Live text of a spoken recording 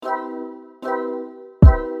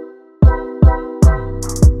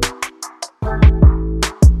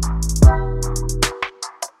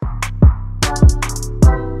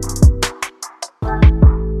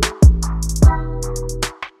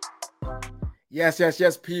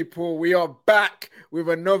Yes, people. We are back with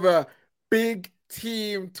another big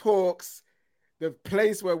team talks, the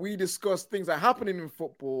place where we discuss things that are happening in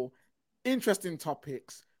football, interesting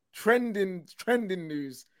topics, trending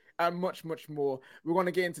news, and much more. We want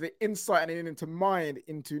to get into the insight and into mind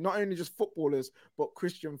into not only just footballers, but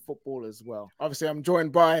Christian football as well. Obviously, I'm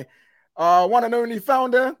joined by one and only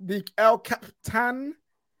founder, the El Capitan,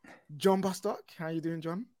 John Bostock. How you doing,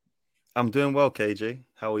 John? I'm doing well, KJ.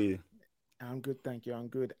 How are you? I'm good, thank you. I'm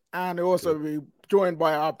good. And also Good. we joined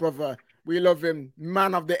by our brother. We love him,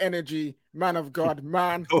 man of the energy, man of God,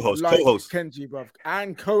 man Co-host, like co-host. Kenji, bruv,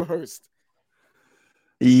 and co-host.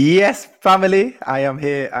 Yes, family. I am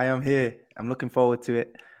here. I'm looking forward to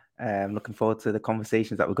it. I'm looking forward to the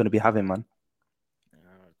conversations that we're going to be having, man.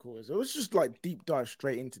 Cool. So let's just like deep dive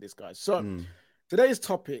straight into this, guys. So Mm. today's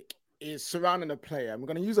topic is surrounding a player. I'm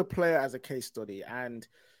going to use a player as a case study, and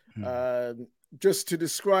just to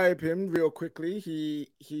describe him real quickly,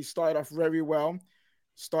 he started off very well,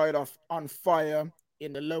 started off on fire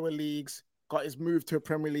in the lower leagues, got his move to a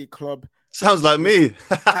Premier League club. Sounds like me.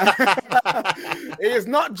 It is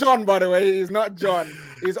not John, by the way. He's not John.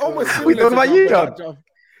 He's almost We similar talking to about John, you, but John?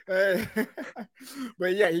 not John.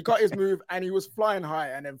 But yeah, he got his move and he was flying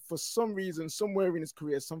high. And then for some reason, somewhere in his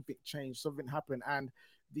career, something changed, something happened. And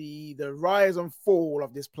the rise and fall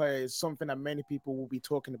of this player is something that many people will be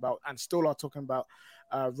talking about and still are talking about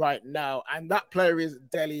right now. And that player is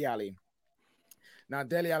Dele Alli. Now,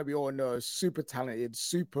 Dele Alli, we all know, is super talented,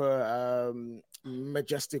 super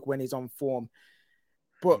majestic when he's on form.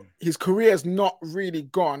 But his career has not really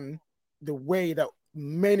gone the way that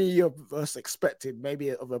many of us expected,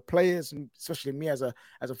 maybe of the players, especially me as a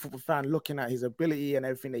football fan, looking at his ability and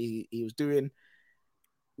everything that he was doing.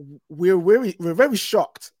 We're very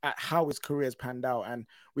shocked at how his career has panned out, and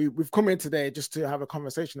we've come in today just to have a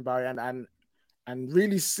conversation about it and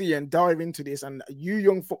really see and dive into this. And you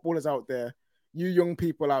young footballers out there, you young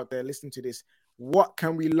people out there listening to this, what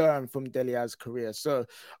can we learn from Dele Alli's career? So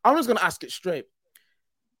I'm just going to ask it straight.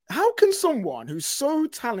 How can someone who's so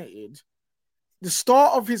talented, the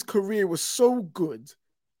start of his career was so good,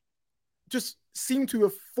 just seem to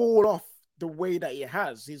have fallen off the way that he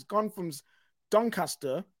has? He's gone from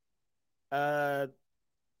Doncaster, not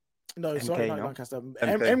Doncaster,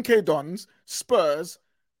 MK Dons, Spurs,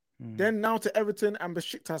 then now to Everton and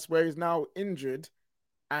Besiktas, where he's now injured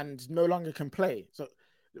and no longer can play. So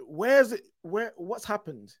what's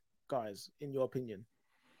happened, guys, in your opinion?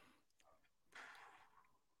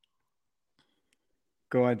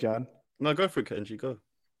 Go on, John. No, go for it, Kenji. Go.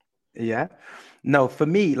 Yeah. No, for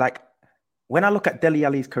me, like when I look at Dele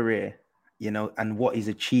Alli's career, and what he's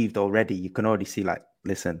achieved already, you can already see, like,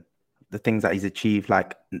 listen, the things that he's achieved,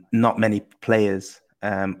 like not many players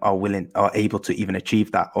are able to even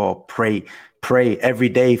achieve that, or pray every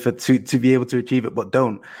day to be able to achieve it, but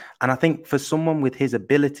don't. And I think for someone with his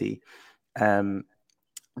ability,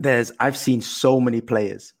 I've seen so many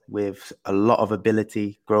players with a lot of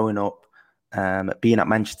ability growing up, being at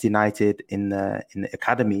Manchester United in the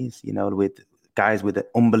academies, with guys with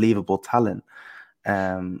unbelievable talent.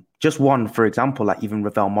 Just one, for example, like even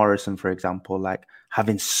Ravel Morrison, for example, like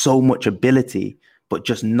having so much ability, but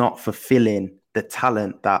just not fulfilling the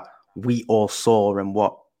talent that we all saw and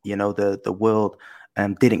what, the world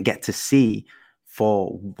didn't get to see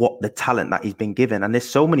for what the talent that he's been given. And there's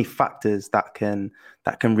so many factors that can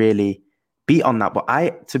really be on that.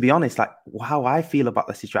 But to be honest, like how I feel about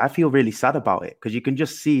the situation, I feel really sad about it, because you can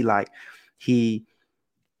just see like he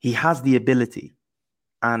has the ability.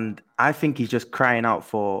 And I think he's just crying out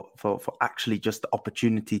for actually just the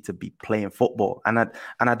opportunity to be playing football. And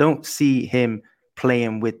I don't see him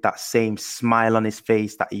playing with that same smile on his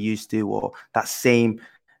face that he used to, or that same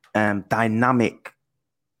dynamic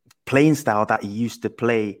playing style that he used to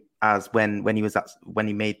play as when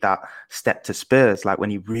he made that step to Spurs, like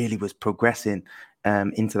when he really was progressing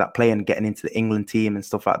into that play and getting into the England team and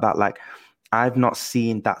stuff like that. Like I've not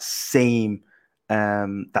seen that same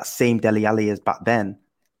Dele Alli as back then.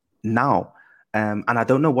 Now, and I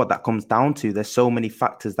don't know what that comes down to. There's so many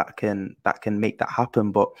factors that can make that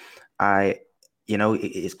happen, but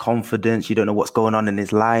it's confidence. You don't know what's going on in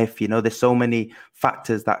his life. There's so many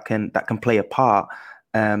factors that can play a part.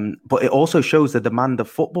 But it also shows the demand of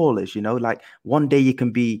footballers. Like one day you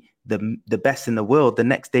can be the best in the world, the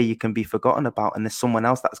next day you can be forgotten about, and there's someone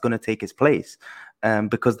else that's going to take his place.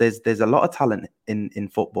 Because there's a lot of talent in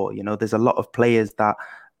football. There's a lot of players that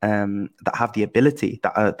have the ability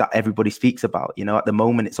that everybody speaks about. At the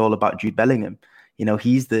moment, it's all about Jude Bellingham.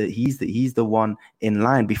 He's the one in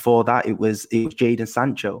line. Before that, it was Jadon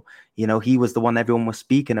Sancho. You know, he was the one everyone was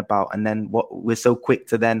speaking about, and then what we're so quick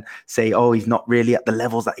to then say, oh, he's not really at the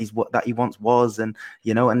levels that he once was, and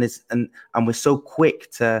you know, and we're so quick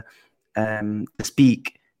to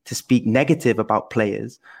speak negative about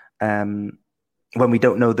players when we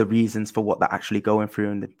don't know the reasons for what they're actually going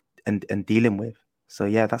through and dealing with. So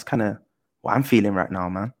yeah, that's kind of what I'm feeling right now,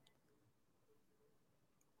 man.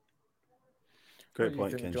 Great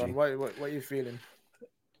point, Kenji. John? What are you feeling?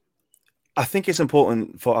 I think it's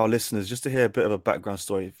important for our listeners just to hear a bit of a background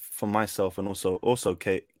story from myself and also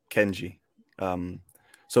Kenji.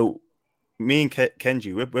 So me and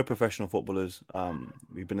Kenji, we're professional footballers.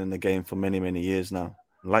 We've been in the game for many, many years now.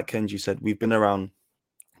 Like Kenji said, we've been around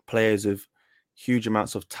players with huge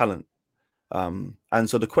amounts of talent. And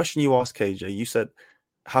so the question you asked, KJ, you said,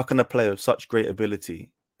 how can a player of such great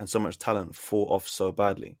ability and so much talent fall off so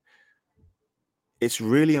badly? It's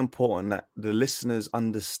really important that the listeners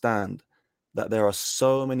understand that there are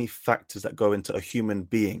so many factors that go into a human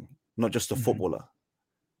being, not just a footballer.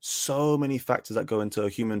 So many factors that go into a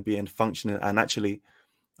human being functioning and actually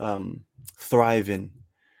thriving.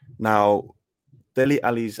 Now, Dele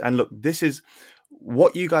Alli's, and look, this is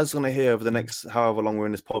what you guys are going to hear over the next however long we're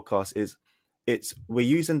in this podcast we're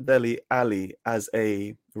using Dele Alli as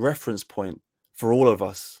a reference point for all of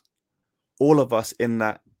us in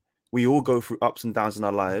that we all go through ups and downs in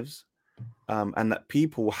our lives, and that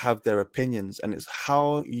people have their opinions, and it's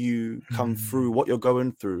how you come through what you're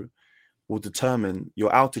going through will determine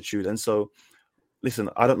your altitude. And so, listen,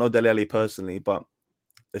 I don't know Dele Alli personally, but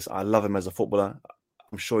listen, I love him as a footballer.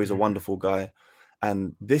 I'm sure he's a wonderful guy.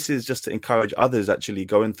 And this is just to encourage others actually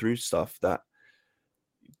going through stuff that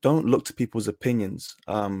don't look to people's opinions,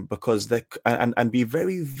 because they and be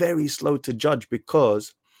very, very slow to judge,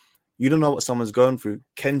 because you don't know what someone's going through.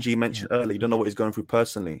 Kenji mentioned earlier, you don't know what he's going through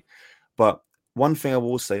personally. But one thing I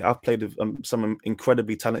will say, I've played with some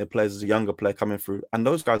incredibly talented players as a younger player coming through, and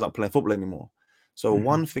those guys aren't playing football anymore. So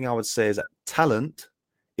one thing I would say is that talent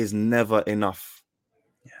is never enough.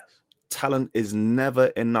 Yes. Talent is never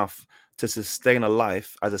enough to sustain a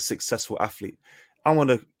life as a successful athlete. I'm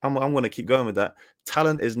gonna keep going with that.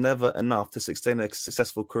 Talent is never enough to sustain a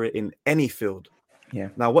successful career in any field. Yeah.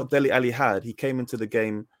 Now, what Dele Alli had, he came into the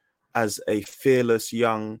game as a fearless,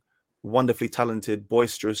 young, wonderfully talented,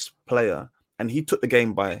 boisterous player, and he took the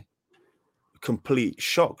game by complete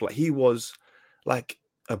shock. Like, he was like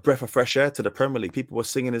a breath of fresh air to the Premier League. People were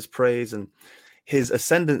singing his praise, and his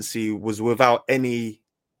ascendancy was without any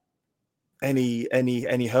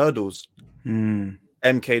hurdles.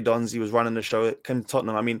 MK Dons, he was running the show at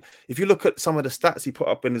Tottenham. I mean, if you look at some of the stats he put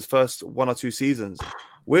up in his first 1 or 2 seasons,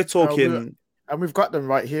 we're talking, and we've got them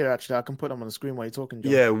right here. Actually, I can put them on the screen while you're talking,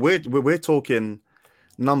 John. Yeah, we're talking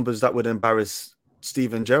numbers that would embarrass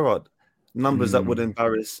Steven Gerrard, numbers that would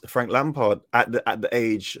embarrass Frank Lampard at the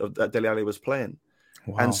age of that Dele Alli was playing.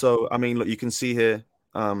 Wow. And so, I mean, look, you can see here,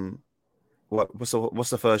 what's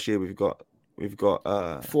the first year we've got? We've got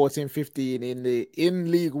 14-15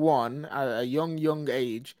 in League One at a young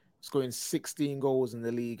age, scoring 16 goals in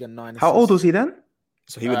the league and 9 assists. How old was he then?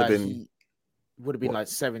 So he would have been like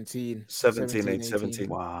 17, 17.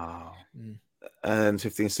 Wow. And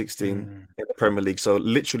 15, 16 in the Premier League. So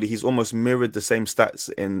literally, he's almost mirrored the same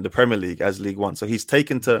stats in the Premier League as League One. So he's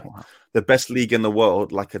taken to the best league in the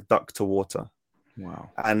world like a duck to water. Wow.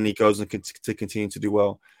 And he goes to continue to do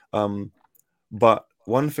well. But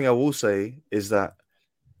one thing I will say is that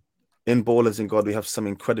in Ballers in God, we have some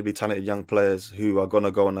incredibly talented young players who are going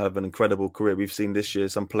to go and have an incredible career. We've seen this year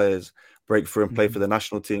some players break through and play for the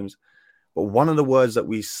national teams. But one of the words that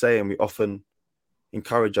we say, and we often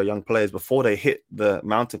encourage our young players before they hit the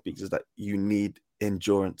mountain peaks, is that you need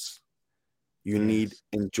endurance. You need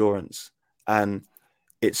endurance. And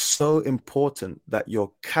it's so important that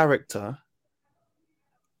your character,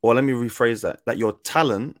 or let me rephrase that your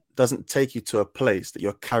talent doesn't take you to a place that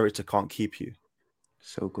your character can't keep you.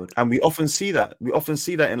 So good. And we often see that. We often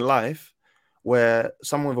see that in life, where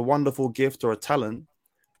someone with a wonderful gift or a talent,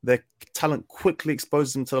 their talent quickly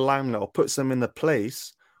exposes them to the limelight or puts them in a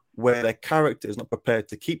place where their character is not prepared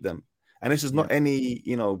to keep them. And this is not any,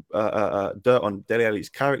 dirt on Dele Alli's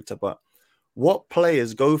character, but what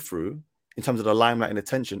players go through in terms of the limelight and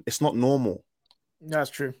attention, it's not normal. That's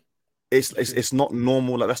true. It's not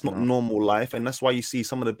normal. Like, that's not normal life. And that's why you see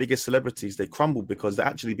some of the biggest celebrities, they crumble because they're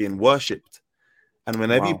actually being worshipped. And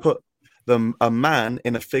whenever you put a man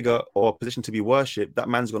in a figure or a position to be worshipped, that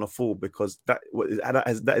man's going to fall, because that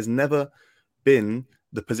has never been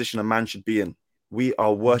the position a man should be in. We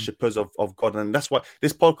are worshippers of God. And that's why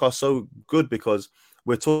this podcast is so good, because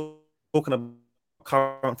we're talking about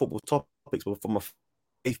current football topics, but from a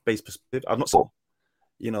faith-based perspective. I'm not so,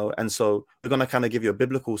 and so we're going to kind of give you a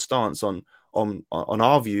biblical stance on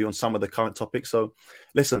our view on some of the current topics. So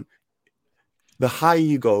listen, the higher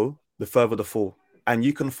you go, the further the fall, and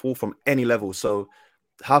you can fall from any level. So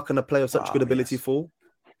how can a player of such good ability fall?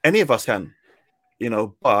 Any of us can,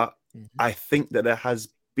 but I think that there has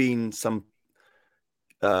been some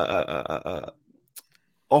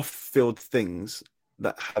off-field things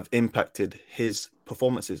that have impacted his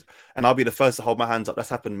performances. And I'll be the first to hold my hands up. That's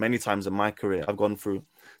happened many times in my career. I've gone through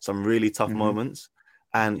some really tough moments,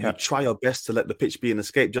 and you try your best to let the pitch be an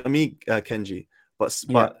escape. Do you know what I mean, Kenji?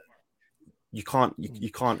 But you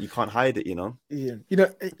can't hide it, Yeah,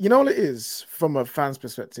 you know what it is from a fan's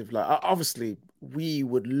perspective. Like, obviously, we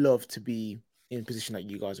would love to be in a position that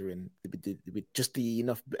you guys are in with just the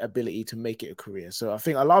enough ability to make it a career. So I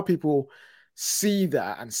think a lot of people see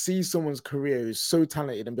that and see someone's career who's so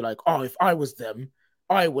talented and be like, oh, if I was them,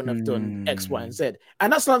 I wouldn't have done X, Y, and Z.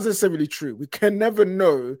 And that's not necessarily true. We can never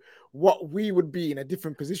know what we would be in a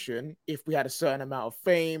different position if we had a certain amount of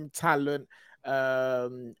fame, talent,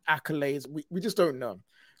 accolades. We just don't know.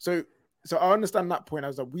 So I understand that point.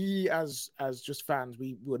 As that we as just fans,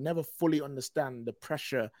 we will never fully understand the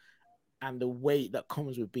pressure and the weight that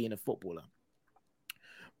comes with being a footballer.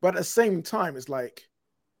 But at the same time, it's like,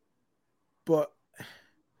 but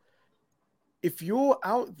if you're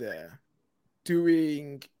out there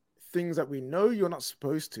doing things that we know you're not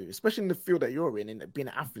supposed to, especially in the field that you're in being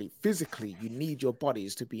an athlete, physically, you need your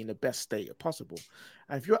bodies to be in the best state possible.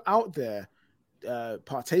 And if you're out there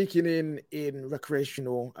partaking in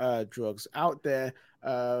recreational drugs, out there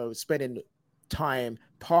spending time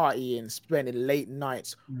partying, spending late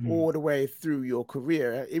nights all the way through your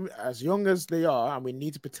career, as young as they are, and we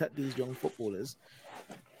need to protect these young footballers.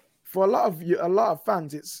 For a lot of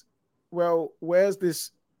fans, it's, well, where's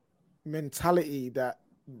this mentality that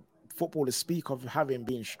footballers speak of having,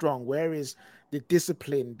 being strong? Where is the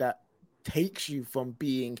discipline that takes you from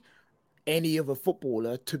being any other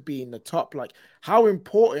footballer to being the top? Like, how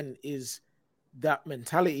important is that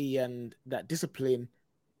mentality and that discipline?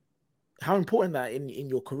 How important that in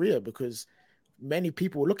your career? Because many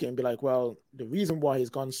people look at it and be like, well, the reason why he's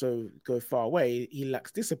go far away, he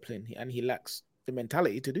lacks discipline and he lacks the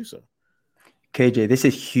mentality to do so. KJ, this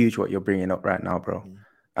is huge what you're bringing up right now, bro.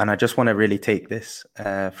 And I just want to really take this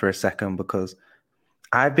for a second, because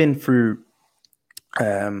I've been through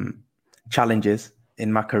challenges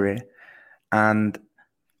in my career. And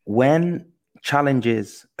when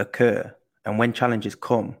challenges occur and when challenges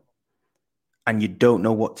come and you don't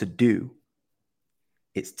know what to do,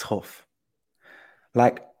 it's tough.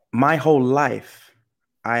 Like, my whole life,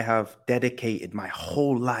 I have dedicated my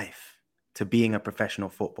whole life to being a professional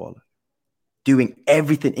footballer, doing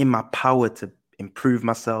everything in my power to improve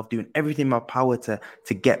myself, doing everything in my power to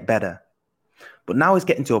get better. But now it's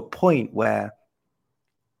getting to a point where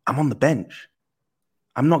I'm on the bench.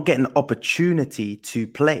 I'm not getting the opportunity to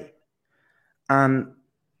play. And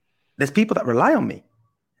there's people that rely on me.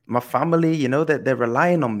 My family, they're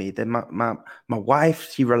relying on me. My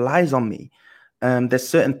wife, she relies on me. There's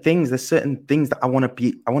certain things that I want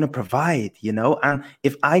to provide, and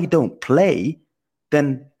if I don't play,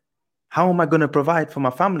 then how am I going to provide for my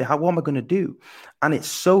family? What am I going to do? And it's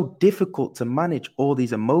so difficult to manage all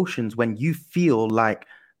these emotions when you feel like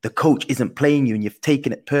the coach isn't playing you and you've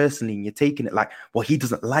taken it personally and you're taking it like, well, he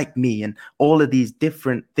doesn't like me, and all of these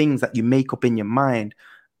different things that you make up in your mind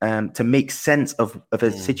to make sense of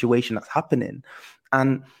a situation that's happening.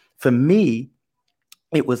 And for me,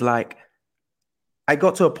 it was like, I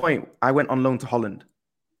got to a point, I went on loan to Holland.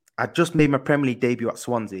 I just made my Premier League debut at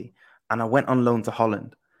Swansea and I went on loan to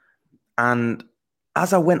Holland. And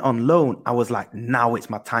as I went on loan, I was like, now it's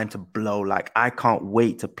my time to blow. Like, I can't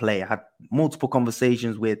wait to play. I had multiple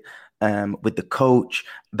conversations with the coach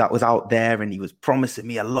that was out there, and he was promising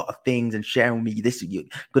me a lot of things and sharing with me, this, you're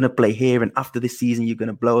going to play here, and after this season, you're going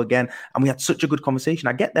to blow again. And we had such a good conversation.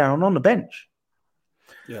 I get there, I'm on the bench.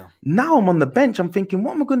 Yeah. Now I'm on the bench. I'm thinking,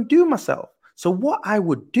 what am I going to do myself? So what I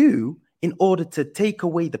would do in order to take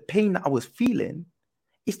away the pain that I was feeling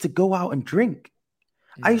is to go out and drink.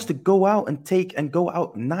 I used to go out and go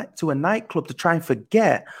out to a nightclub to try and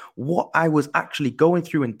forget what I was actually going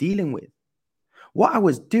through and dealing with. What I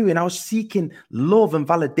was doing, I was seeking love and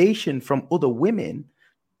validation from other women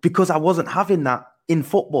because I wasn't having that in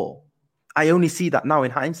football. I only see that now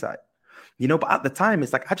in hindsight, but at the time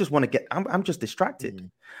it's like, I just want to I'm just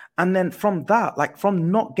distracted. And then from that, like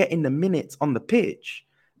from not getting the minutes on the pitch,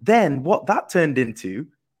 then what that turned into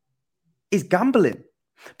is gambling.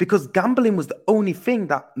 Because gambling was the only thing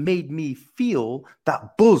that made me feel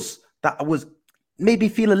that buzz, made me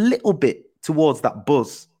feel a little bit towards that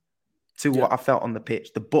buzz to what I felt on the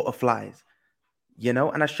pitch, the butterflies. you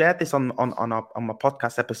know. And I shared this on my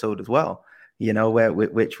podcast episode as well, you know,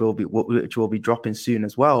 which will be dropping soon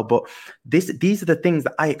as well. But these are the things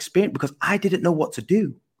that I experienced because I didn't know what to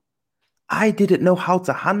do. I didn't know how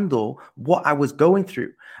to handle what I was going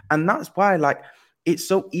through. And that's why, like, it's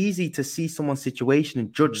so easy to see someone's situation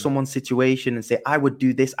and judge someone's situation and say, I would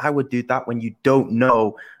do this, I would do that, when you don't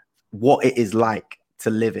know what it is like to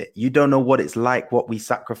live it. You don't know what it's like, what we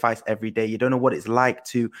sacrifice every day. You don't know what it's like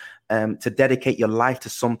to dedicate your life to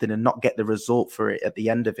something and not get the result for it at the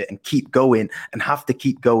end of it, and keep going and have to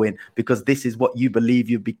keep going because this is what you believe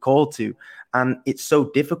you'd be called to. And it's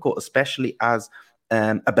so difficult, especially as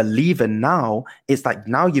a believer now. It's like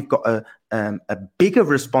now you've got a bigger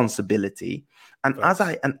responsibility. And as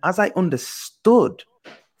I understood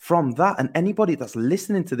from that, and anybody that's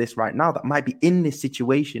listening to this right now that might be in this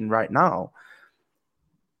situation right now,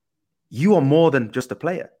 you are more than just a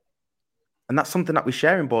player. And that's something that we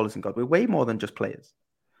share in Ballers and God. We're way more than just players,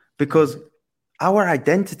 because our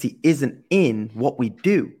identity isn't in what we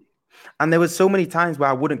do. And there was so many times where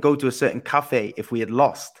I wouldn't go to a certain cafe if we had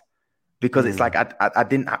lost, because it's like I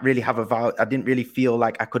didn't really have a vow. I didn't really feel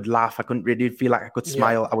like I could laugh. I couldn't really feel like I could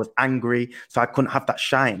smile. I was angry, so I couldn't have that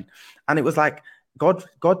shine. And it was like God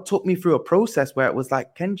took me through a process where it was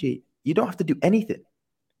like, Kenji, you don't have to do anything.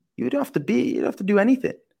 You don't have to do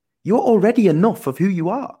anything. You're already enough of who you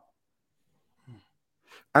are.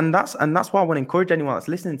 And that's why I want to encourage anyone that's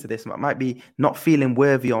listening to this, might be not feeling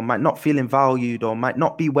worthy, or might not feeling valued, or might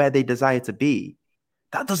not be where they desire to be.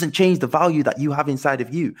 That doesn't change the value that you have inside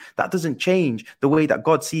of you. That doesn't change the way that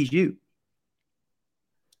God sees you.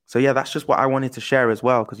 So yeah, that's just what I wanted to share as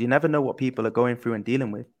well, because you never know what people are going through and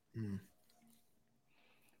dealing with.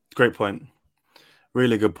 Great point.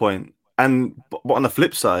 Really good point. And but on the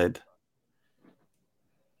flip side,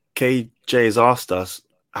 KJ has asked us,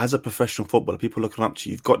 as a professional footballer, people looking up to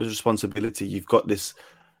you, you've got this responsibility, you've got this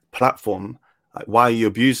platform, like, why are you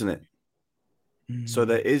abusing it? So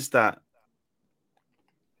there is that,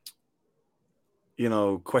 you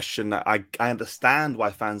know, question that I understand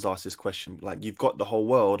why fans ask this question. Like, you've got the whole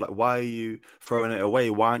world, like, why are you throwing it away?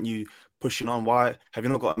 Why aren't you pushing on? Why have you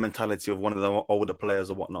not got a mentality of one of the older players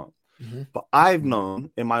or whatnot? But I've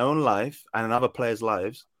known in my own life and in other players'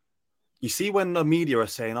 lives, you see when the media are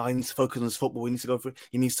saying, oh, he needs to focus on his football, he needs to go for,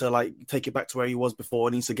 he needs to like take it back to where he was before,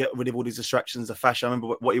 he needs to get rid of all these distractions, the fashion. I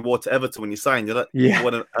remember what he wore to Everton when he signed. You're like,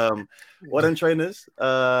 what them trainers?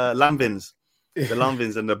 Lambins. The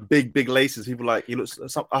Lambins and the big laces. People like, he looks,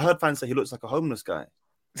 I heard fans say he looks like a homeless guy.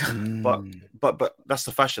 But that's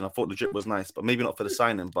the fashion. I thought the drip was nice, but maybe not for the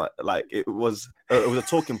signing, but like it was a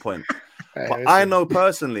talking point. But I know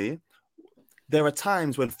personally, there are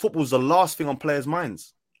times when football's the last thing on players'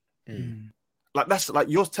 minds. Like, that's like,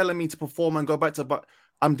 you're telling me to perform and go back to, but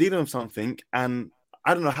I'm dealing with something and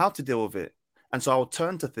I don't know how to deal with it. And so I'll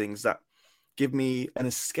turn to things that give me an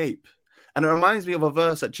escape. And it reminds me of a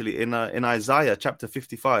verse actually in Isaiah chapter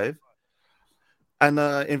 55. And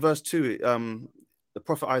in verse 2, the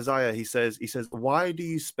prophet Isaiah, he says, why do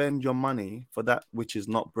you spend your money for that which is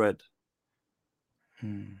not bread?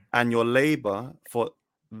 And your labor for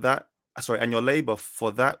that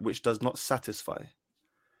which does not satisfy.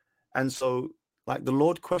 And so, like, the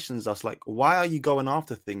Lord questions us, like, why are you going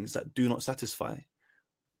after things that do not satisfy?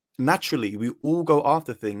 Naturally, we all go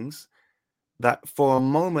after things that for a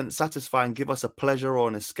moment satisfy and give us a pleasure or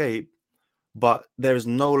an escape, but there is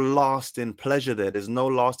no lasting pleasure there. There's no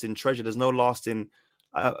lasting treasure. There's no lasting,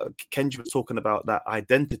 Kenji was talking about that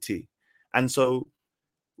identity. And so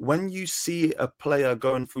when you see a player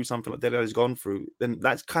going through something like Dele Alli's gone through, then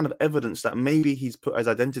that's kind of evidence that maybe he's put his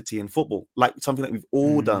identity in football, like something that we've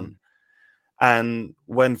all done. And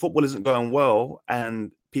when football isn't going well,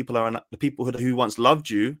 and the people who once loved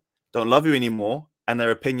you don't love you anymore, and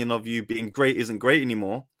their opinion of you being great isn't great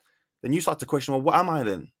anymore, then you start to question, well, what am I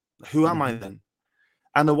then? Who am I then?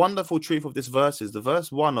 And the wonderful truth of this verse is the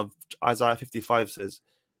verse 1 of Isaiah 55 says,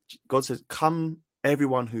 God says, come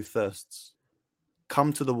everyone who thirsts,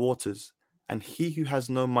 come to the waters, and he who has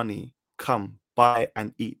no money, come buy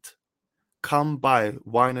and eat. Come buy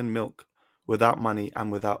wine and milk without money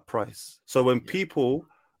and without price. So when people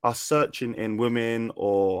are searching in women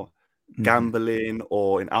or gambling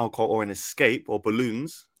or in alcohol or in escape or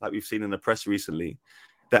balloons, like we've seen in the press recently,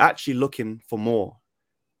 they're actually looking for more.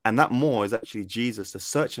 And that more is actually Jesus. They're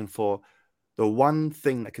searching for the one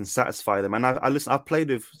thing that can satisfy them. And I've played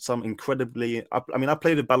with some incredibly, I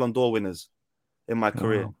played with Ballon d'Or winners in my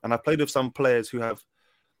career. And I played with some players who have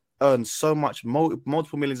earned so much,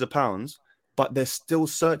 multiple millions of pounds, but they're still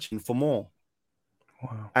searching for more.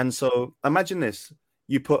 And so imagine this,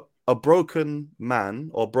 you put a broken man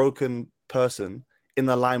or broken person in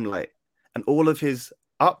the limelight, and all of his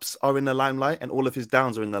ups are in the limelight and all of his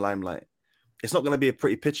downs are in the limelight. It's not going to be a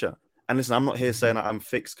pretty picture. And listen, I'm not here saying that I'm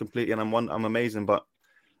fixed completely and I'm amazing, but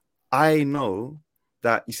I know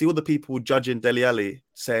that you see all the people judging Dele Alli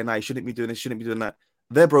saying, "I shouldn't be doing this, shouldn't be doing that."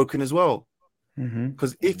 They're broken as well.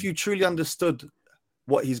 Because if you truly understood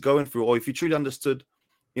what he's going through, or if you truly understood,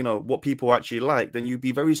 what people actually like, then you'd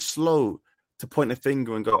be very slow to point a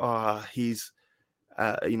finger and go, he's,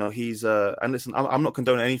 and listen, I'm not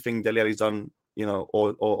condoning anything Dele Alli's done,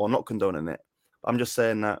 or not condoning it. I'm just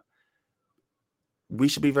saying that we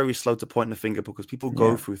should be very slow to point the finger because people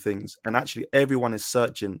go through things, and actually everyone is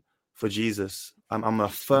searching for Jesus. I'm a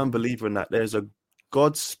firm believer in that. There's a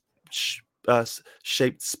God's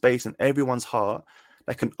shaped space in everyone's heart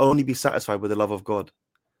that can only be satisfied with the love of God,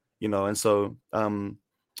 and so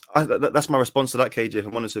that's my response to that, KJ, if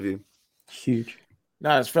I'm honest with you. Huge.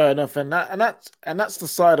 No, it's fair enough, and that's the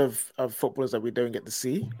side of footballers that we don't get to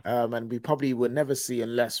see, and we probably will never see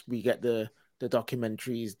unless we get the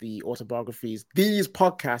documentaries, the autobiographies, these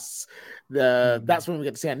podcasts. That's when we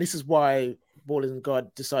get to see, and this is why Ballers and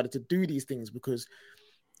God decided to do these things, because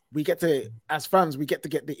we get to, as fans, we get to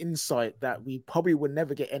get the insight that we probably would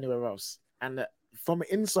never get anywhere else, and from an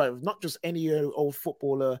insight of not just any old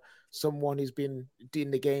footballer, someone who's been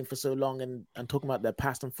doing the game for so long and talking about their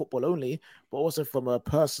past and football only, but also from a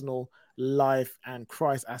personal life and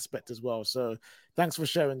Christ aspect as well. So thanks for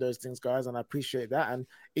sharing those things, guys, and I appreciate that. And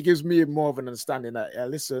it gives me more of an understanding that,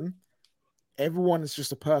 listen, everyone is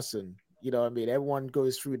just a person. You know what I mean? Everyone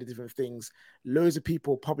goes through the different things. Loads of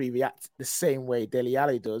people probably react the same way Dele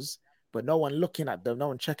Alli does, but no one looking at them, no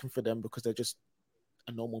one checking for them because they're just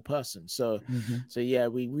a normal person. So yeah,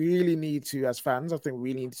 we really need to, as fans, I think we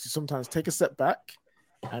really need to sometimes take a step back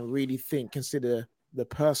and really consider the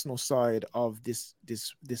personal side of this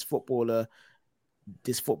footballer's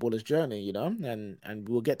journey, and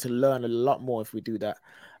we'll get to learn a lot more if we do that.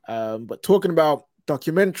 But talking about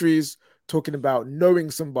documentaries, talking about knowing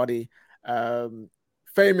somebody,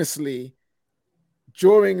 famously,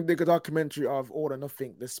 during the documentary of All or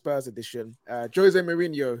Nothing, the Spurs edition, Jose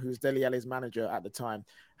Mourinho, who's Dele Alli's manager at the time,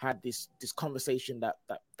 had this conversation that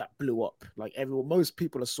blew up. Like most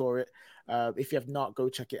people saw it. If you have not, go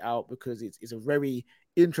check it out, because it's a very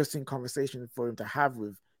interesting conversation for him to have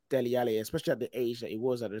with Dele Alli, especially at the age that he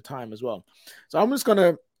was at the time as well. So I'm just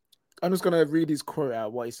gonna read his quote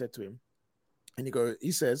out, what he said to him, and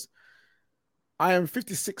he says, "I am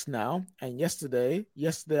 56 now, and yesterday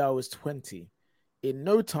I was 20. In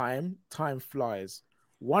no time flies.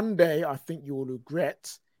 One day I think you will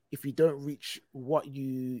regret if you don't reach what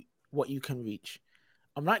you can reach.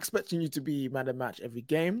 I'm not expecting you to be man of match every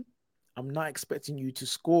game. I'm not expecting you to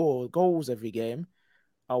score goals every game.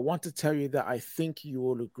 I want to tell you that I think you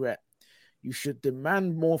will regret. You should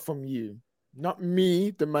demand more from you. Not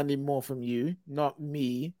me demanding more from you. Not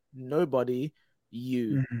me, nobody,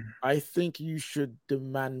 you. I think you should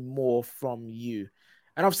demand more from you."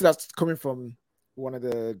 And obviously that's coming from one of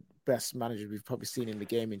the best managers we've probably seen in the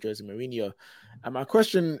game, in Jose Mourinho. And my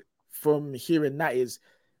question from hearing that is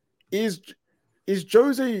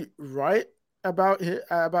Jose right about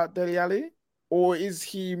Dele Alli, or is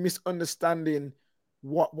he misunderstanding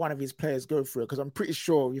what one of his players go through? Because I'm pretty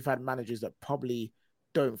sure we've had managers that probably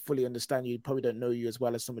don't fully understand you, probably don't know you as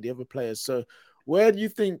well as some of the other players. So where do you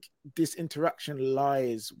think this interaction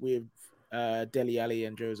lies with Dele Alli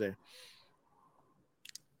and Jose?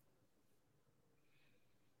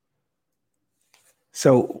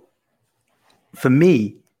 So for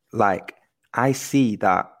me, like, I see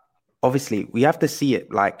that obviously we have to see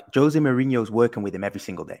it like Jose Mourinho's working with him every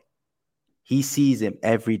single day. He sees him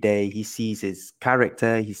every day. He sees his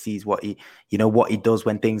character. He sees what he does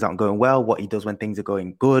when things aren't going well, what he does when things are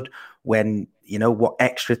going good, when, what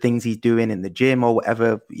extra things he's doing in the gym or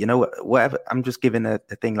whatever, whatever. I'm just giving a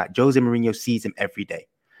thing like Jose Mourinho sees him every day.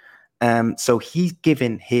 So he's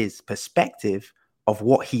given his perspective of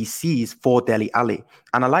what he sees for Dele Alli.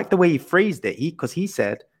 And I like the way he phrased it, because he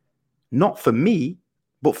said, not for me,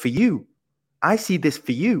 but for you. I see this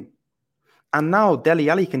for you. And now Dele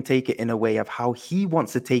Alli can take it in a way of how he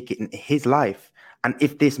wants to take it in his life. And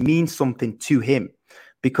if this means something to him,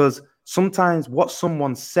 because sometimes what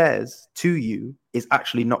someone says to you is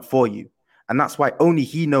actually not for you. And that's why only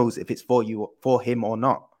he knows if it's for you, for him or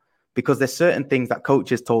not. Because there's certain things that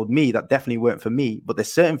coaches told me that definitely weren't for me, but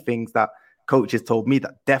there's certain things that coaches told me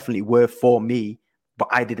that definitely were for me, but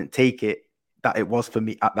I didn't take it, that it was for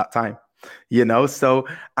me at that time, So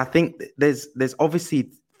I think there's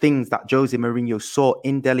obviously things that Jose Mourinho saw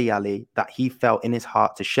in Dele Alli that he felt in his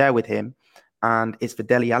heart to share with him. And it's for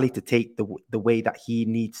Dele Alli to take the way that he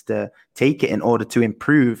needs to take it in order to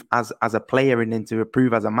improve as a player and then to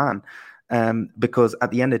improve as a man. because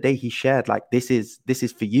at the end of the day, he shared like this is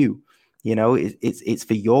for you, you know, it's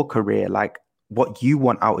for your career, like what you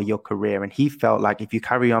want out of your career. And he felt like if you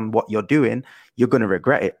carry on what you're doing, you're going to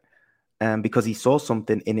regret it. Because he saw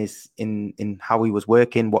something in how he was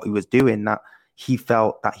working, what he was doing, that he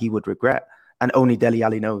felt that he would regret. And only Dele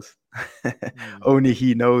Alli knows. Only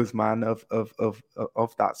he knows, man, of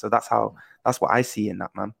that. So that's what I see in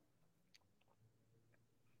that, man.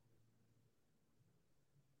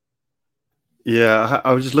 Yeah,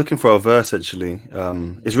 I was just looking for a verse actually.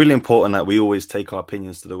 It's really important that we always take our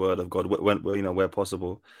opinions to the Word of God when you know, where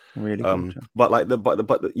possible. Really good. But like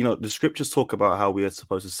the you know, the scriptures talk about how we are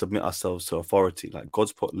supposed to submit ourselves to authority. Like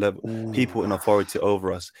God's put people in authority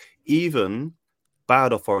over us, even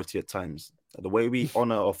bad authority at times. The way we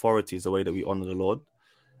honor authority is the way that we honor the Lord.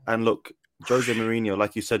 And look, Jose Mourinho,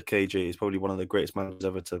 like you said, KJ, is probably one of the greatest managers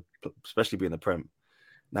ever to, especially be in the Prem.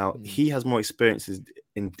 Now, he has more experiences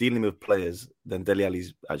in dealing with players than Dele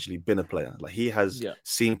Alli's actually been a player. Like, he has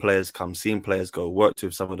seen players come, seen players go, worked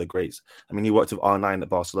with some of the greats. I mean, he worked with R9 at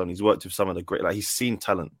Barcelona. He's worked with some of the great. Like, he's seen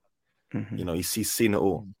talent. You know, he's seen it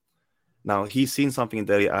all. Now, he's seen something in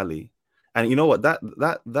Dele Alli. And you know what?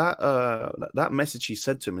 That message he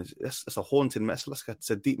said to him it's a haunting message. It's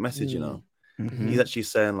a deep message, you know. He's actually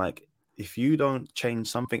saying, like, if you don't change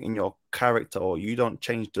something in your character, or you don't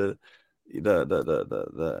change the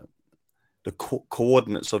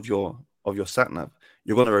coordinates of your sat nav,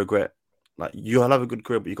 you're gonna regret. Like, you'll have a good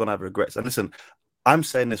career, but you're gonna have regrets. And listen, I'm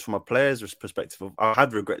saying this from a player's perspective. I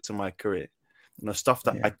had regrets in my career, you know, stuff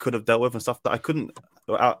that I could have dealt with and stuff that I couldn't,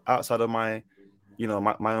 outside of my, you know,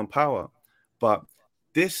 my own power. But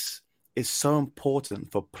this is so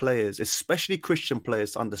important for players, especially Christian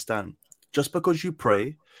players, to understand. Just because you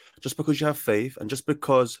pray, just because you have faith, and just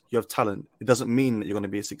because you have talent, it doesn't mean that you're going to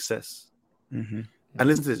be a success. And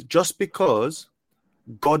listen to this: just because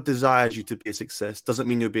God desires you to be a success doesn't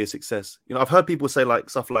mean you'll be a success. You know, I've heard people say like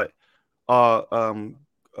stuff like,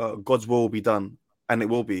 God's will be done, and it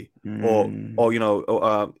will be, or you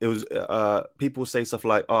know, it was. People say stuff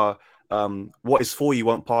like, what is for you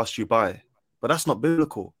won't pass you by, but that's not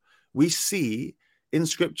biblical. We see in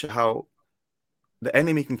Scripture how the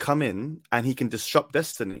enemy can come in and he can disrupt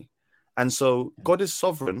destiny, and so God is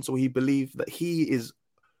sovereign. So he believed that he is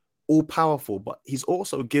all powerful, but he's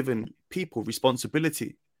also given people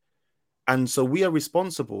responsibility. And so we are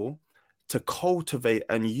responsible to cultivate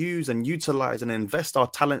and use and utilize and invest our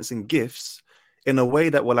talents and gifts in a way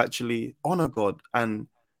that will actually honor God and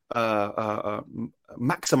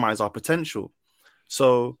maximize our potential.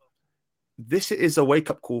 So this is a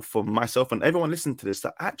wake-up call for myself and everyone listening to this,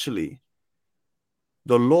 that actually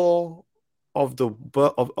the law of the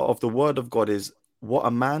word of God is, what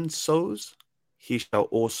a man sows, he shall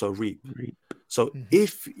also reap. So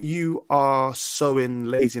if you are sowing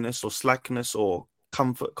laziness or slackness or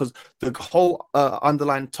comfort, because the whole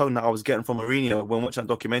underlying tone that I was getting from Mourinho when watching that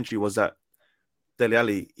documentary was that Dele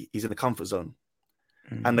Alli, he's in the comfort zone.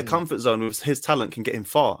 And the comfort zone with his talent can get him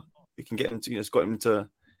far. It can get him to, you know, it's got him to,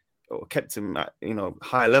 or kept him at, you know,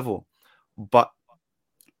 high level. But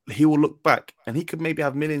he will look back, and he could maybe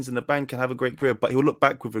have millions in the bank and have a great career, but he'll look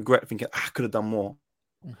back with regret, thinking, I could have done more.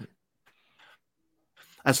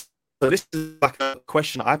 And so this is like a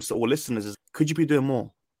question I have to all listeners: is, could you be doing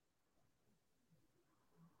more?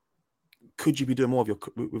 Could you be doing more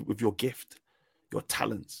with your gift, your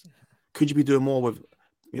talents? Could you be doing more with,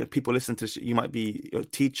 you know, people listening to this? You might be a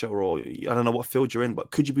teacher, or I don't know what field you're in,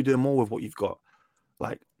 but could you be doing more with what you've got?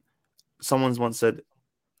 Like, someone's once said,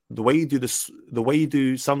 the way you do this, the way you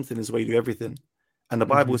do something is the way you do everything. And the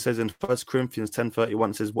Bible says in 1 Corinthians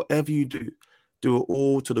 10:31, it says, whatever you do, do it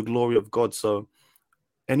all to the glory of God. So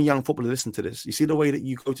any young footballer listen to this, you see the way that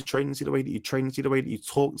you go to training, see the way that you train, see the way that you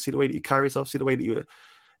talk, see the way that you carry yourself, see the way that you,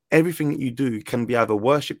 everything that you do can be either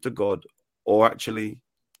worship to God or actually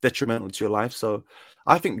detrimental to your life. So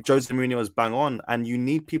I think Jose Mourinho is bang on, and you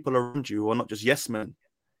need people around you who are not just yes men.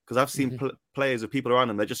 Because I've seen players with people around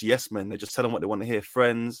them, they're just yes men. They just tell them what they want to hear.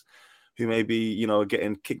 Friends who may be, you know,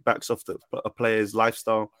 getting kickbacks off a player's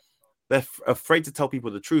lifestyle. They're afraid to tell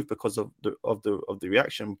people the truth because of the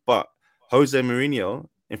reaction. But Jose Mourinho,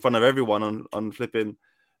 in front of everyone on flipping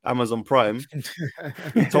Amazon Prime,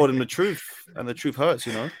 told him the truth, and the truth hurts,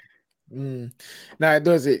 you know. Now it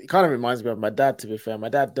does. It kind of reminds me of my dad. To be fair, my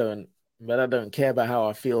dad don't care about how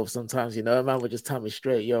I feel sometimes. You know, man would just tell me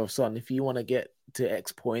straight, "Yo, son, if you want to get to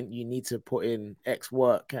X point, you need to put in X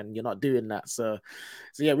work, and you're not doing that." So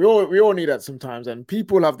yeah, we all need that sometimes. And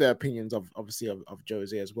people have their opinions of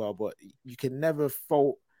Jose as well, but you can never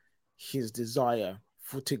fault his desire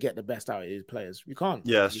to get the best out of his players. You can't.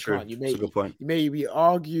 Yeah, that's you true. Can't. You that's a good point. You maybe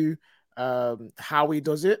argue how he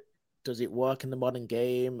does it, does it work in the modern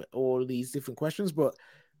game? All these different questions, but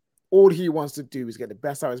all he wants to do is get the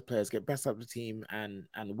best out of his players, get best out of the team, and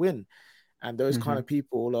win. And those kind of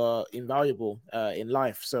people are invaluable in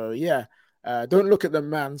life. So yeah, don't look at the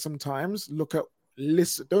man. Sometimes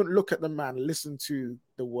listen. Don't look at the man. Listen to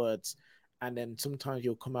the words, and then sometimes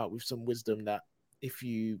you'll come out with some wisdom that if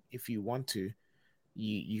you want to,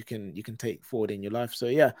 you can take forward in your life. So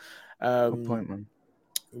yeah, Good point, man.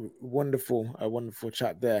 Wonderful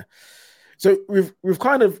chat there. So we've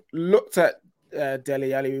kind of looked at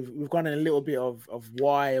Dele Alli. We've gone in a little bit of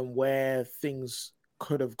why and where things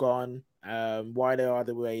could have gone, why they are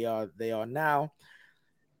the way they are now.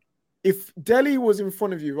 If Dele was in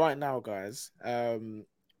front of you right now, guys,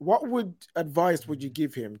 what advice would you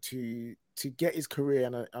give him to get his career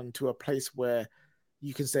onto a place where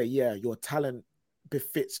you can say, yeah, your talent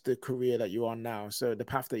befits the career that you are now, so the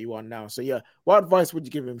path that you are now. So yeah, what advice would you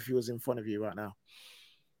give him if he was in front of you right now?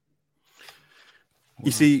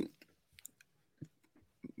 You see,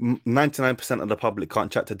 99% of the public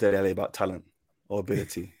can't chat to Dele Alli about talent or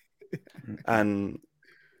ability. And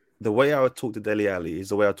the way I would talk to Dele Alli is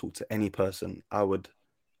the way I talk to any person. I would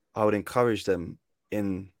encourage them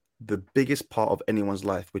in the biggest part of anyone's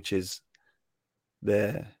life, which is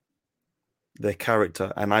their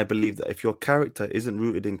character. And I believe that if your character isn't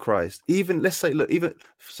rooted in Christ, even let's say, look, even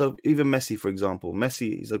Messi, for example,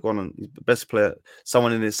 Messi is he's the best player.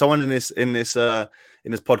 Someone in this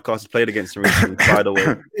podcast has played against him recently. By the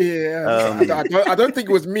way, yeah, I don't think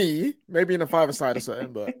it was me. Maybe in a 5-a-side or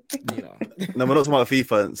something, but you know, no, we're not talking about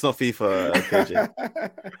FIFA. It's not FIFA,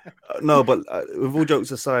 KJ. No, but with all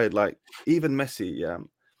jokes aside, like even Messi, yeah,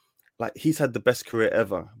 like he's had the best career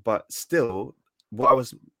ever, but still, what I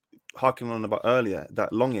was harking on about earlier,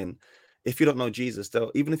 that longing, if you don't know Jesus,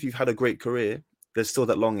 even if you've had a great career, there's still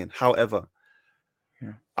that longing. However,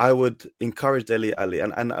 I would encourage Dele Alli,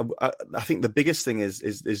 and I think the biggest thing is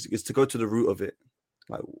to go to the root of it,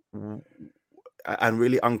 like, and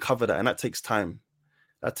really uncover that, and that takes time.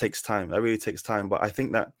 That really takes time. But I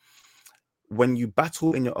think that when you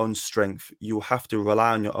battle in your own strength, you have to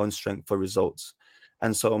rely on your own strength for results.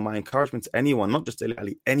 And so my encouragement to anyone, not just Dele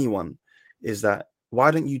Alli, anyone, is that why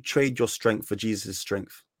don't you trade your strength for Jesus'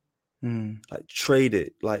 strength? Like trade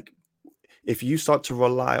it. Like if you start to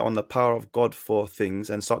rely on the power of God for things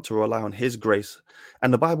and start to rely on His grace,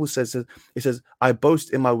 and the Bible says, it says, I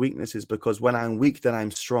boast in my weaknesses because when I'm weak, then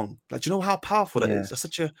I'm strong. Like, do you know how powerful that is? That's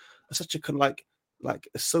such a like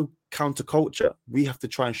it's so counterculture. We have to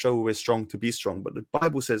try and show we're strong to be strong. But the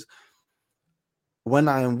Bible says, when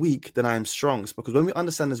I am weak, then I am strong. It's because when we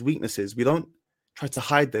understand His weaknesses, we don't try to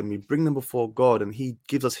hide them. We bring them before God, and He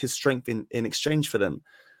gives us His strength in exchange for them.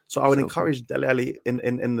 So I would encourage Dele Alli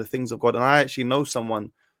in the things of God. And I actually know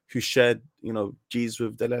someone who shared, Jesus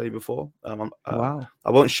with Dele Alli before. Wow.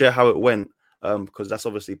 I won't share how it went because that's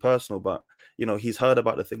obviously personal, but he's heard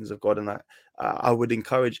about the things of God. And I would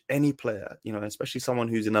encourage any player, especially someone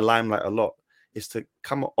who's in the limelight a lot, is to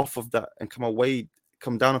come off of that and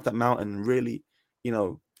come down off that mountain and really,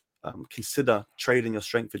 consider trading your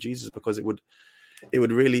strength for Jesus, because it would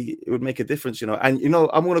make a difference, And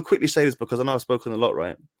I'm going to quickly say this because I know I've spoken a lot,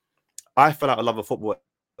 right? I fell out of love of football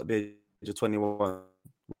at the age of 21,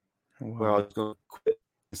 where I was going to quit,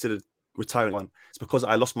 considered retiring one. It's because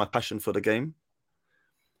I lost my passion for the game.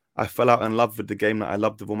 I fell out in love with the game that I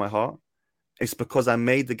loved with all my heart. It's because I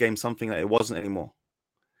made the game something that it wasn't anymore.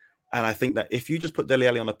 And I think that if you just put Dele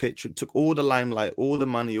Alli on a pitch, took all the limelight, all the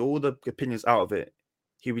money, all the opinions out of it,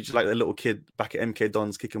 he would be just like a little kid back at MK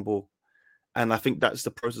Dons kicking ball. And I think that's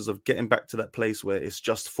the process of getting back to that place where it's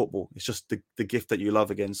just football. It's just the gift that you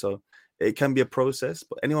love again. So it can be a process.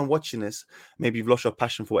 But anyone watching this, maybe you've lost your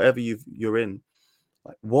passion for whatever you're in.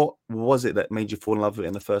 Like, what was it that made you fall in love with it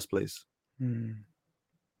in the first place?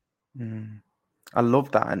 I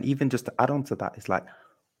love that. And even just to add on to that, it's like,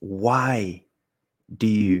 why do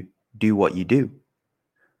you do what you do?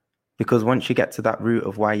 Because once you get to that root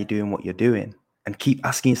of why you're doing what you're doing, and keep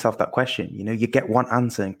asking yourself that question, you get one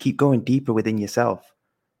answer and keep going deeper within yourself.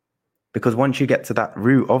 Because once you get to that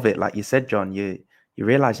root of it, like you said, John, you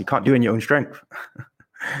realize you can't do it in your own strength.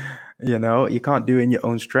 You can't do it in your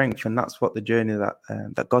own strength. And that's what the journey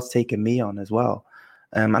that God's taken me on as well.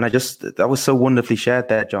 And that was so wonderfully shared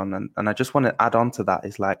there, John. And I just want to add on to that.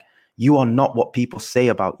 It's like, you are not what people say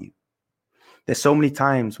about you. There's so many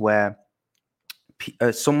times where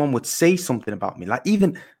someone would say something about me. Like,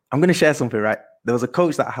 even, I'm going to share something, right? There was a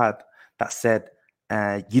coach that I had that said,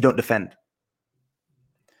 you don't defend.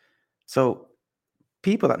 So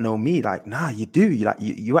people that know me, like, nah, you do.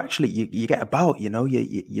 You actually get about,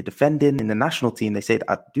 you're defending in the national team. They say that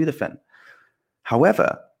I do defend.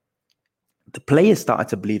 However, the players started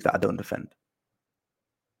to believe that I don't defend.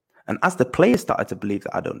 And as the players started to believe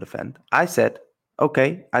that I don't defend, I said,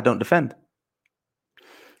 okay, I don't defend.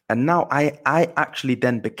 And now I actually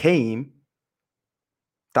then became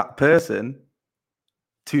that person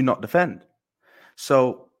to not defend.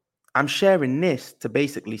 So I'm sharing this to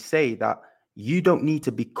basically say that you don't need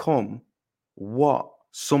to become what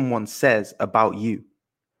someone says about you,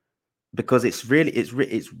 because it's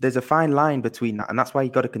there's a fine line between that. And that's why you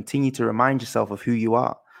got to continue to remind yourself of who you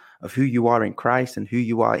are in Christ, and who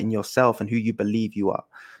you are in yourself, and who you believe you are.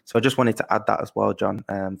 So I just wanted to add that as well, John,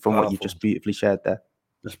 from what you just beautifully shared there.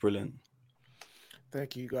 That's brilliant.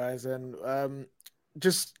 Thank you, guys. And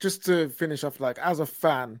just to finish off, like, as a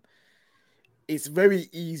fan, it's very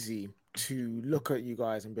easy to look at you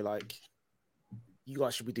guys and be like, you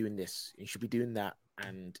guys should be doing this, you should be doing that,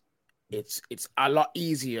 and it's a lot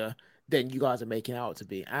easier than you guys are making out to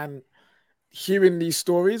be. And hearing these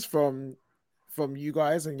stories from you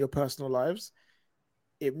guys and your personal lives,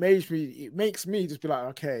 it makes me just be like,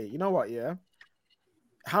 okay, you know what, yeah,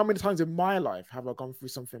 how many times in my life have I gone through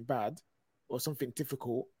something bad or something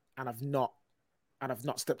difficult, and I've not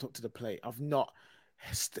stepped up to the plate? I've not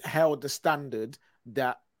held the standard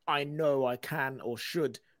that I know I can or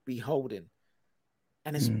should be holding.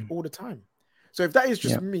 And it's all the time. So if that is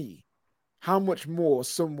just me, how much more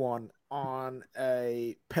someone on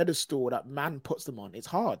a pedestal that man puts them on? It's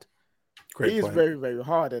hard. It is very, very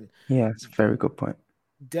hard. And yeah, it's a very good point.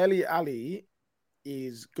 Dele Alli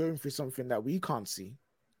is going through something that we can't see.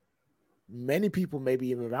 Many people maybe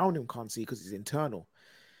even around him can't see because it's internal.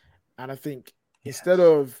 And I think instead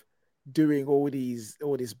of doing all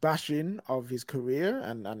this bashing of his career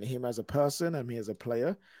and him as a person and me as a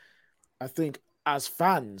player, I think as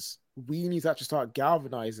fans, we need to actually start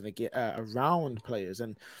galvanizing and get around players,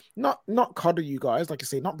 and not coddle you guys, like I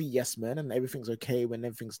say, not be yes men and everything's okay when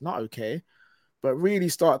everything's not okay, but really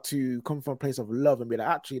start to come from a place of love and be like,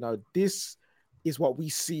 actually, you know, this is what we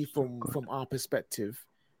see from our perspective.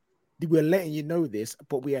 We're letting you know this,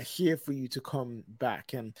 but we are here for you to come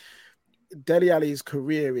back. And Dele Alli's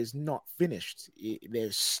career is not finished.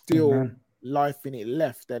 There's still life in it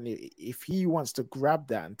left, and if he wants to grab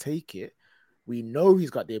that and take it, we know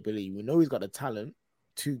he's got the ability, we know he's got the talent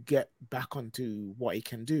to get back onto what he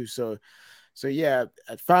can do. So yeah,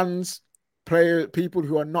 fans, players, people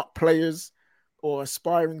who are not players or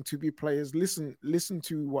aspiring to be players, listen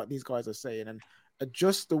to what these guys are saying and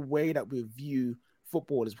adjust the way that we view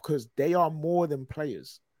footballers, because they are more than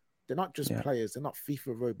players. They're not just players. They're not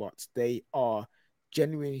FIFA robots. They are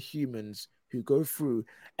genuine humans who go through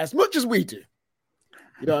as much as we do.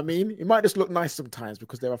 You know what I mean? It might just look nice sometimes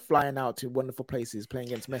because they are flying out to wonderful places, playing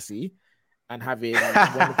against Messi and having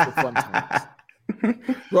wonderful fun times.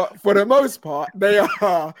 But for the most part, they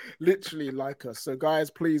are literally like us. So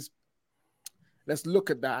guys, please, let's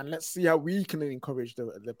look at that and let's see how we can encourage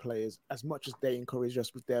the players as much as they encourage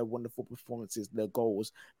us with their wonderful performances, their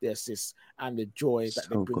goals, their assists, and the joy that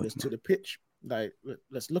they bring us to the pitch. Like,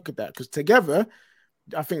 let's look at that, because together,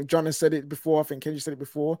 I think John has said it before, I think Kenji said it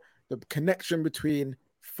before, the connection between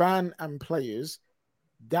fan and players,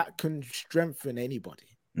 that can strengthen anybody.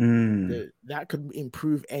 That could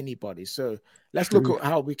improve anybody. So let's look at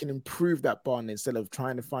how we can improve that bond instead of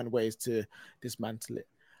trying to find ways to dismantle it.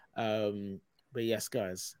 But yes,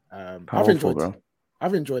 guys, I've enjoyed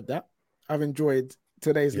that. I've enjoyed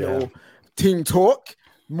today's little team talk.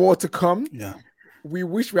 More to come. Yeah, we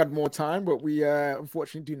wish we had more time, but we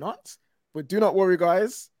unfortunately do not. But do not worry,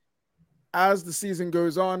 guys. As the season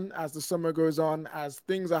goes on, as the summer goes on, as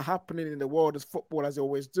things are happening in the world as football as it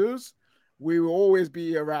always does, we will always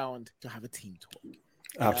be around to have a team talk.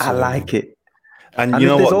 Absolutely. I like it. And you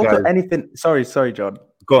know what, also guys? Anything? Sorry, John.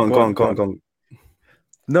 Go on.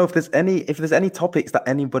 No, if there's any topics that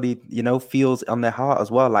anybody feels on their heart as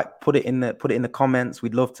well, like put it in the comments.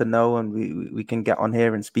 We'd love to know, and we can get on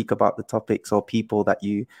here and speak about the topics or people that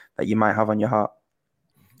you might have on your heart.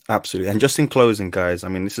 Absolutely. And just in closing, guys, I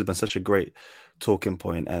mean, this has been such a great talking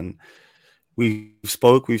point, and we've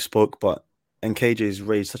spoke, but KJ's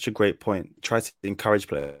raised such a great point. Try to encourage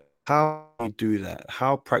players. How do you do that?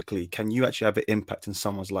 How practically can you actually have an impact in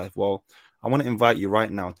someone's life? Well, I want to invite you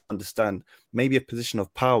right now to understand maybe a position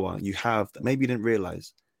of power you have that maybe you didn't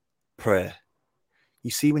realize. Prayer. You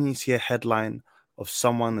see, when you see a headline of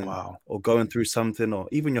someone or going through something, or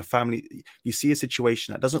even your family, you see a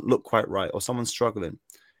situation that doesn't look quite right, or someone's struggling.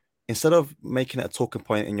 Instead of making it a talking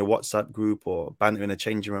point in your WhatsApp group or banter in a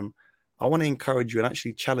changing room, I want to encourage you and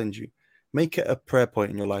actually challenge you. Make it a prayer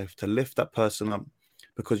point in your life to lift that person up,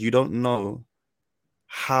 because you don't know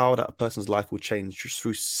how that person's life will change just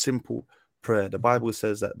through simple prayer. The Bible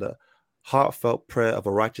says that the heartfelt prayer of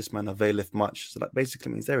a righteous man availeth much. So that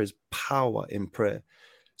basically means there is power in prayer.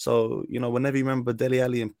 So, whenever you remember Dele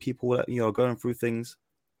Alli and people that, are going through things,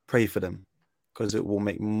 pray for them, because it will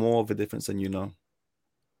make more of a difference than you know.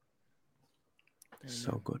 Amen.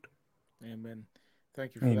 So good. Amen.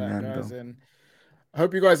 Thank you for that, guys. Bro. And I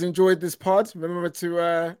hope you guys enjoyed this pod. Remember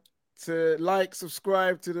to like,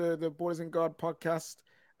 subscribe to the Boys and God podcast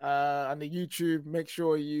on the YouTube. Make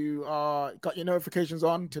sure you got your notifications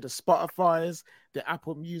on to the Spotify's, the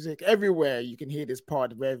Apple Music, everywhere you can hear this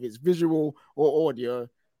pod, whether it's visual or audio.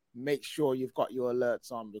 Make sure you've got your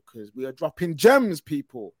alerts on, because we are dropping gems,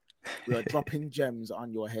 people. We are dropping gems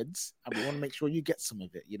on your heads, and we want to make sure you get some of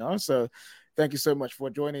it, So thank you so much for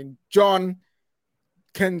joining. John,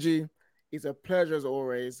 Kenji, it's a pleasure as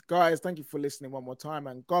always. Guys, thank you for listening one more time,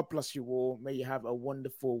 and God bless you all. May you have a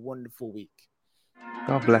wonderful, wonderful week.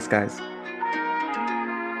 God bless, guys.